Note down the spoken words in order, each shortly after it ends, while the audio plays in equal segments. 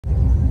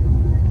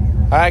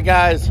right,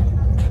 guys,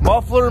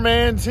 Muffler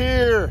Man's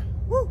here.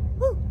 Woo,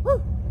 woo,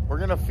 woo. We're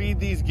gonna feed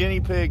these guinea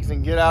pigs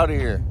and get out of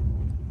here.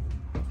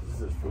 Is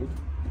this food?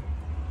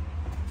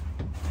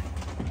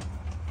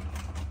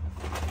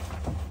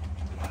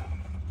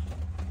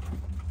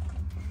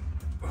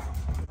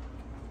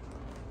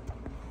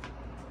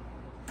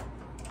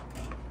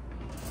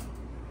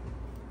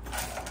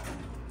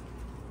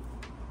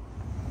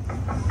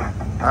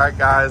 All right,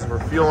 guys, we're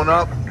fueling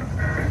up.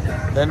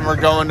 Then we're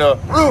going to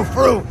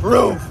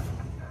roof.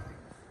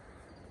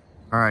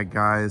 All right,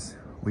 guys,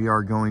 we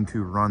are going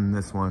to run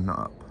this one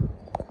up.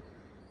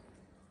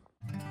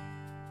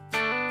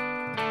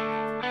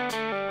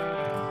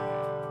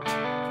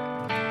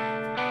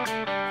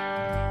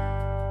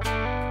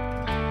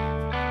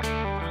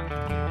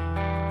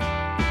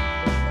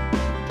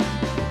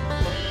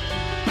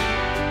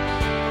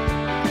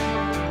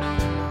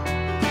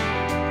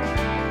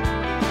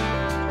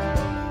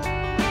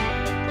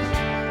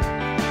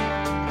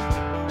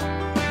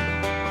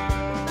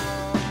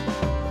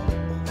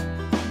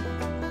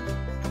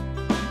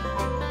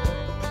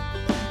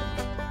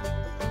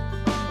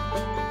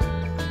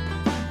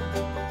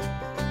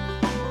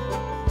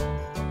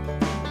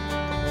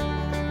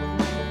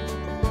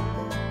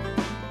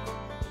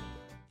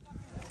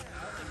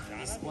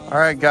 All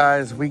right,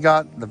 guys, we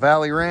got the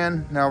valley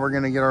ran. Now we're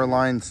gonna get our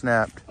line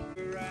snapped.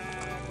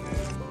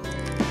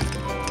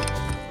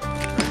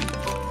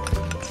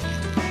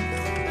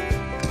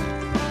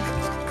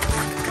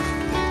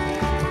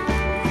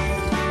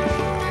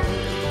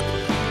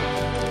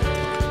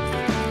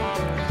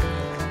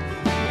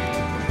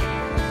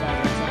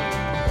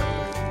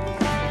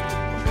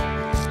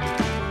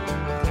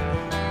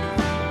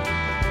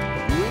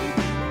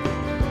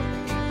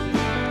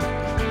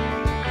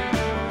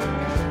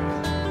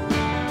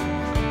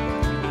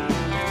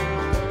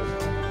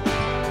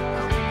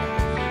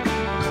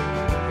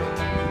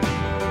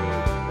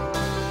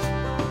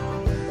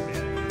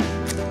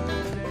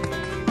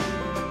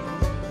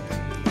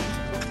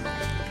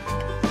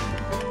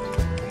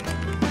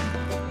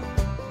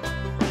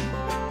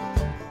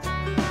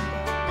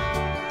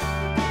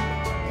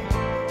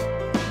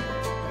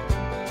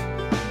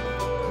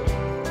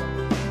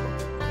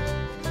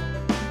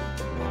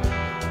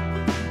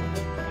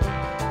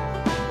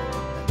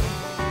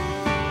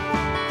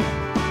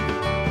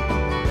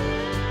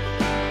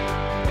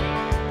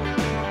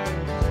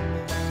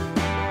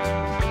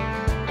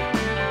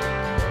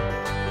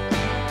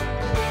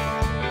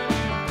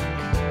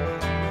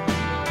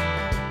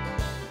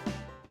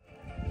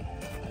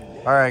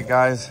 All right,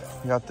 guys,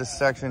 we got this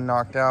section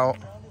knocked out.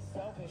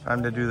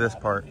 Time to do this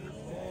part.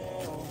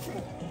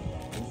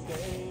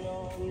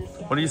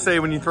 What do you say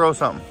when you throw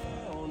something?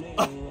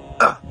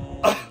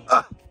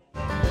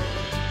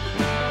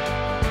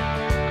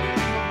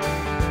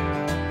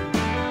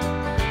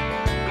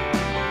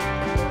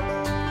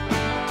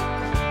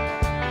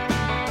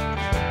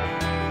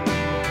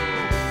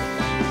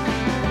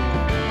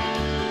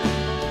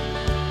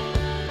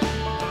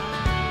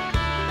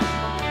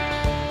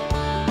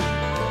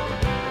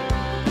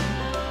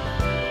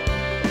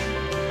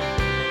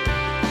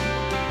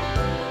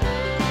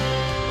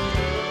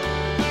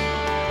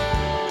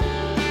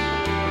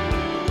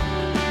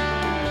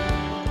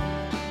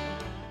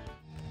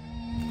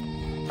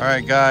 All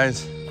right,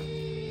 guys,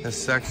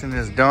 this section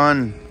is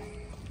done.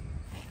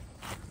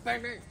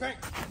 Bang, bang, bang.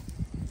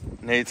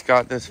 Nate's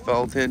got this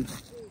felted,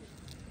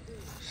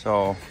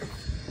 so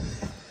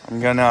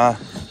I'm gonna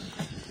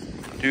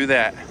do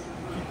that.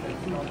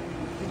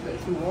 Keep that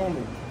shoe on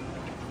me.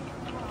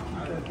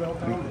 Keep that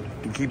belt on me.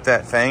 You keep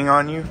that thing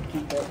on you?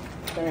 Keep that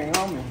thing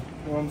on me.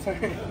 You know what I'm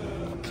saying?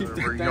 Keep that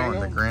Where are you thing going? on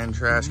The me. Grand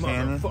Trash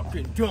Canyon?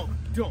 Motherfucking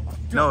jump.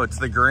 No, it's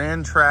the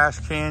Grand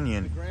Trash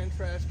Canyon. Grand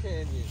Trash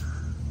Canyon.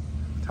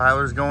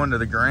 Tyler's going to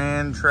the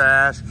Grand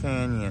Trash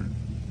Canyon.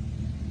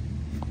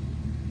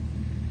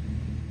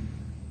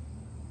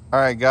 All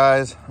right,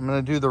 guys, I'm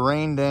gonna do the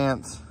rain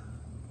dance.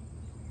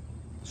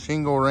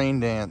 Shingle rain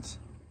dance.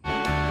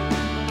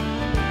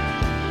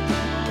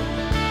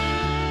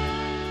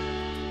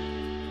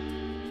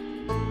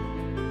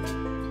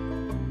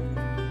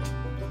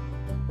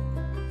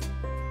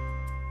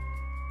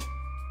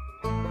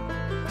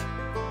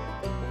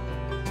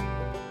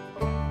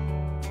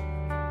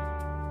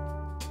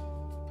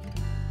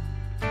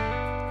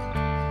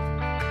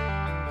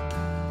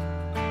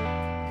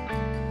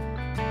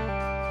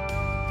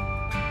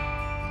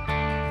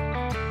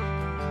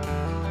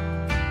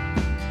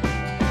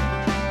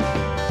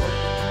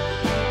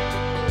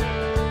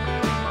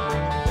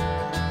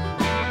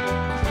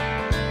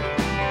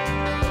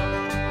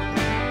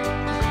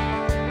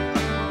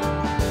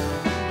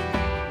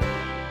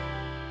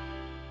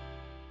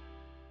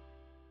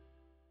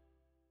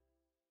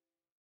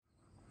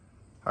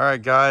 All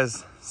right,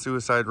 guys,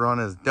 suicide run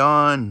is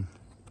done.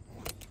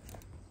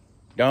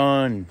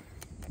 Done.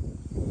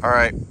 All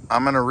right,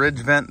 I'm gonna ridge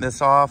vent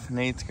this off.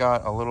 Nate's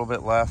got a little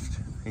bit left.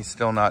 He's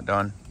still not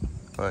done,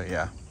 but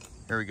yeah,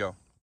 here we go.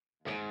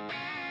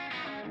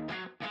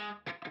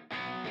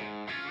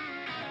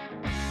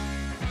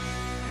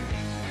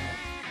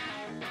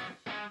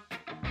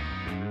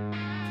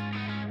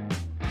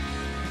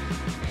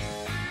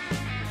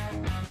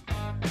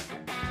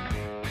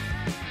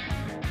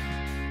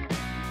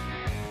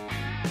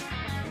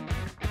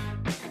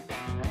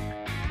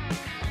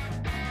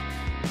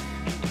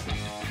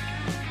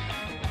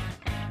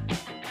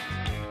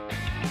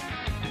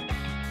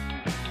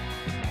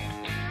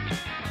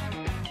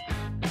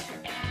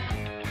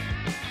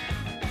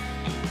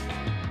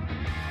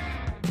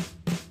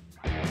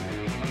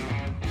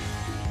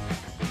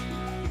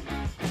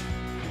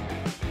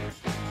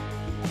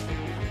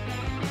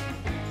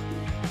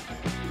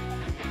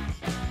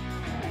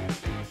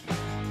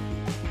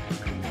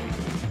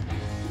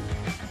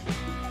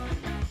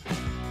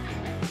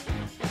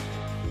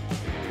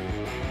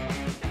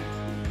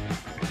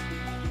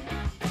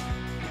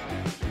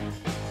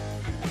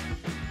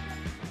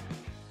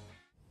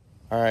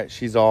 All right,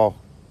 she's all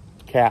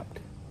capped.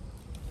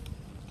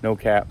 No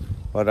cap.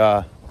 But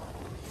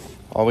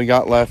all we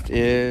got left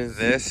is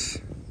this.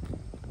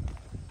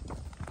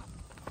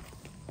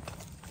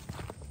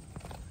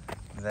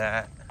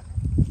 That.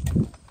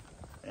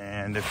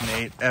 And if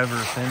Nate ever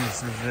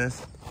finishes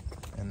this,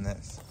 and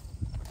this.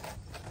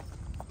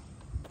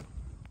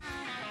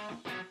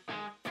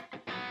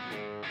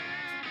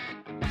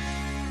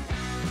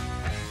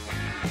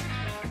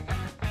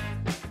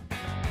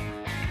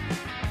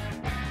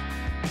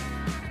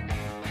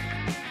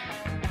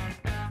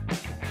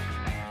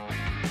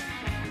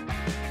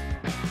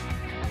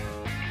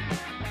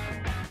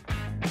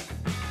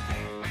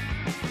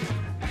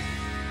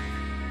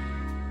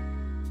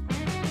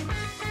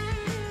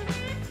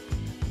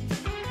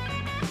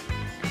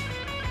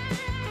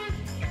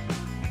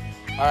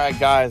 All right,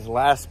 guys,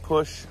 last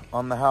push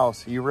on the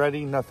house. You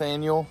ready,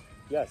 Nathaniel?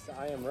 Yes,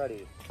 I am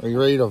ready. Are you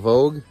ready to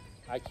vogue?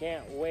 I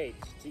can't wait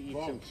to eat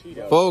some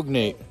Cheetos. Vogue,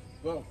 Nate.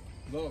 Go,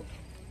 go.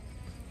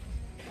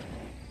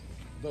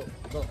 Go,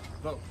 go,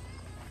 go.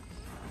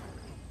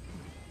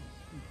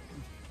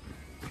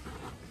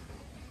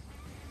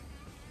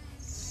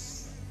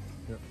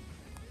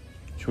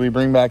 Should we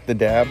bring back the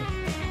dab?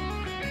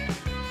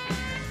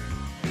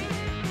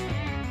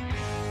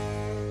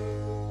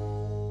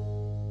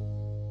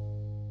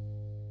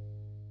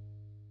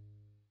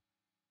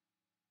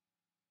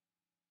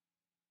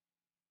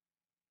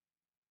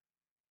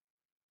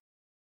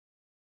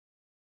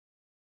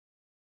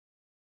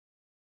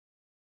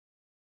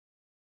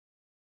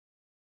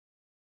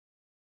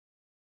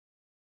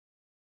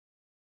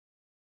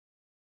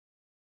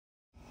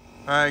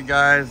 All right,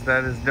 guys,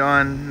 that is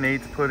done.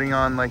 Nate's putting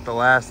on like the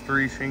last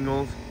 3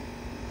 shingles.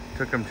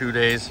 Took him 2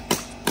 days,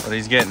 but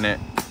he's getting it.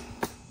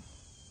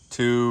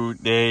 2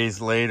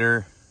 days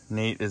later,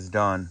 Nate is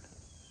done.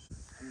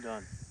 I'm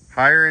done.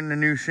 Hiring the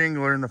new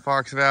shingler in the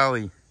Fox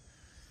Valley.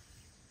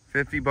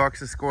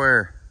 $50 a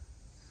square.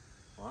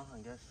 Well, I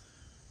guess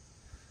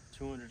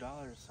 $200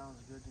 sounds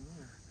good to me.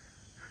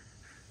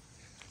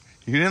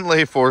 You didn't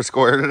lay 4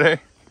 square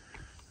today?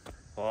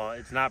 Well,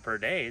 it's not per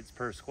day, it's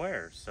per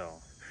square, so.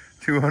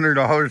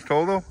 $200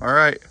 total? All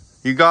right,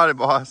 you got it,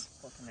 boss.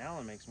 Fucking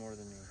Alan makes more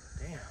than me.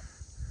 Damn.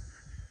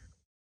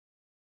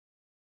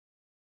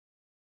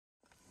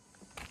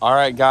 All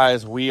right,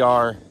 guys, we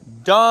are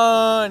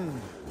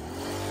done.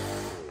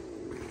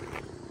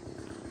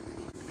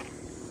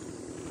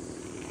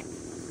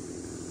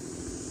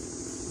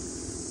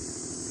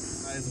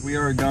 Guys, we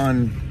are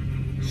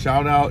done.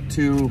 Shout out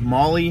to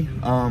Molly.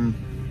 I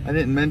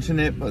didn't mention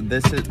it, but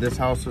this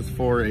house was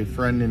for a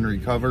friend in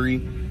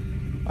recovery.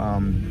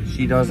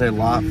 She does a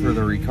lot for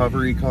the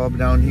recovery club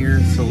down here,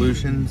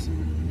 Solutions.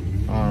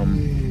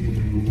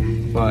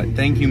 But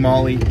thank you,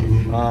 Molly.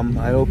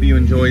 I hope you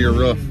enjoy your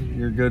roof.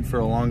 You're good for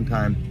a long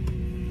time.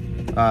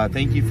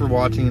 Thank you for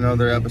watching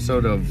another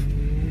episode of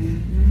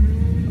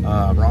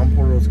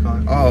Romport,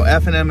 Wisconsin. Oh,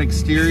 F&M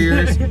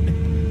Exteriors.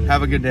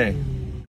 Have a good day.